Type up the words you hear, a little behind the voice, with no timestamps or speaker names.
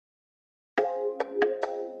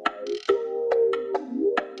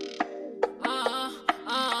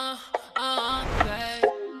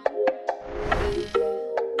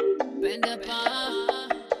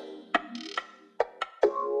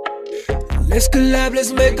Let's collab,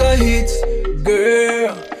 let's make a hit.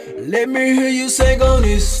 Girl, let me hear you sing on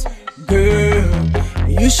this. Girl,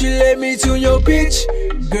 you should let me tune your pitch.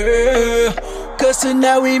 Girl, cause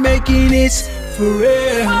tonight we making it for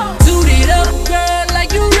real. Toot it up, girl,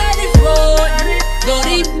 like you ready for it. Go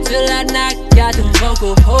deep till I knock out the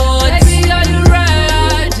vocal cords. Baby, are you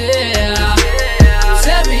ready?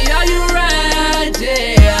 Tell me, are you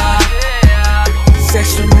ready?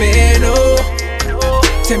 Sextrumental,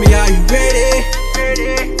 tell me, are you ready?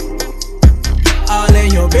 All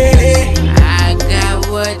in your belly. I got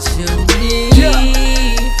what you need.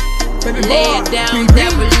 Lay it down,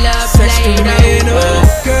 double up,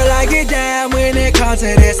 Sextrumental. Girl, I get down when it comes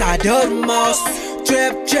to this, I do the most.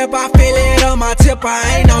 Trip, I feel it on my tip,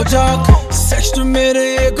 I ain't no joke. Sextrumental,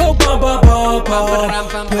 it go bum bum bum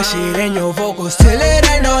bum. Push it in your vocals till it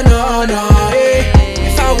ain't no.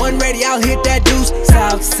 If I wasn't ready, I'll hit that deuce.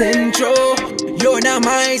 South Central, you're not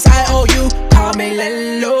mine, I owe you. Call me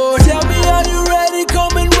landlord. Tell me, are you ready?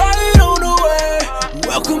 Coming right on the way.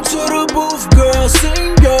 Welcome to the booth, girl,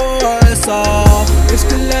 sing yours off. Let's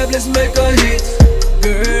collab, let's make a hit.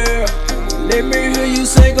 Girl, let me hear you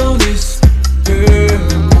sing on this. Girl,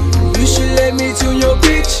 you should let me tune your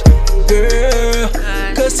pitch. Girl,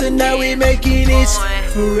 cause tonight we making it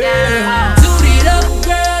for real. Toot it up,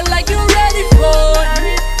 girl, like you ready for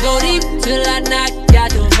it. Go deep till I knock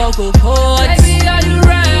out the vocal cords. Baby, are you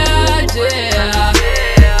ready?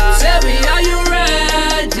 Tell me, are you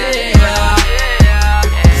ready?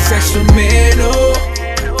 Sextrumental,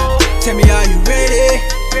 tell me, are you ready?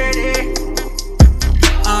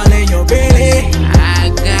 All in your belly. I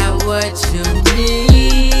got what you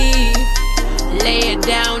need. Lay it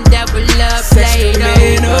down, double up, play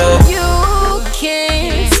it over. You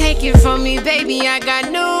can't take it from me, baby, I got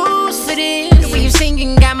news for this. The way you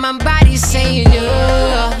singing got my body saying,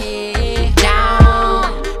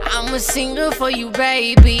 down. I'm a singer for you,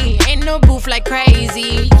 baby. Ain't no booth like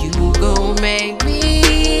crazy. You gon' make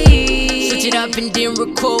me switch it up and then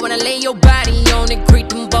record when I lay your body on it, create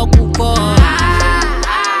them vocal boards.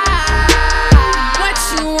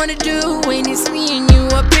 Wanna do when it's me and you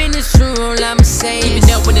up in this room, I'ma say even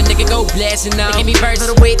up when a nigga go blasting out. They give me verse for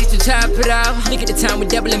the way that you top it out. Look at the time we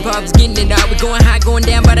doubling bobs, getting it out. We going high, going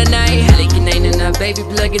down by the night. Leaking ain't enough, baby,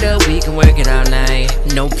 plug it up, we can work it all night.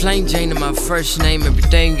 No plain Jane in my first name,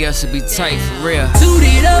 everything else will be tight for real. Toot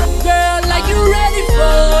it up, girl, like you ready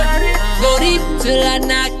for it. Go deep till I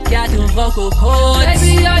knock out the vocal cords.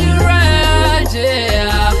 Baby, are you ready?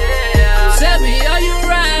 Tell me, are you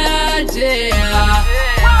ready?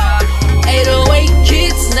 808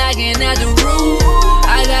 kids knocking at the roof.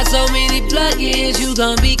 I got so many plugins, you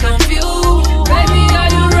gon' be confused. Baby, are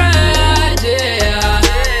you ready?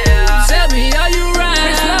 Tell me, are you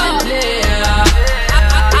ready?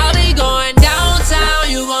 I'll be going downtown,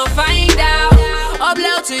 you gon' find out.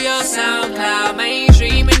 Upload to your SoundCloud,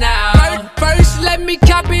 mainstreaming now. First, let me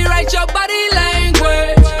copyright your body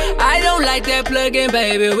language. I don't like that plugin,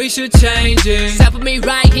 baby, we should change it. Stop with me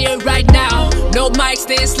right here, right now. No mics,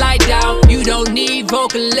 then slide down. You don't need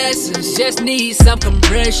vocal lessons, just need some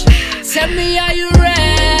compression. Tell me, are you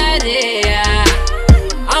ready?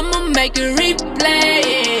 I'ma make a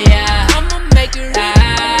replay. I'ma make a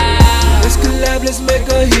replay. Let's collab, let's make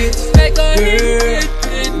a hit. Girl,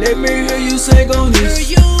 let me hear you sing on this.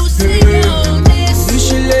 Girl, you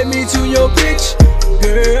should let me tune your pitch.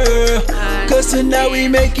 Girl, cause tonight we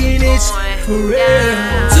making it for real.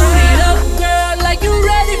 Tune it up, girl, like you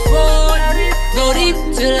ready for it. Go deep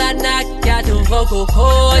till I knock out the vocal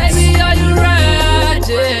cords. Baby, are you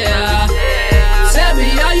ready?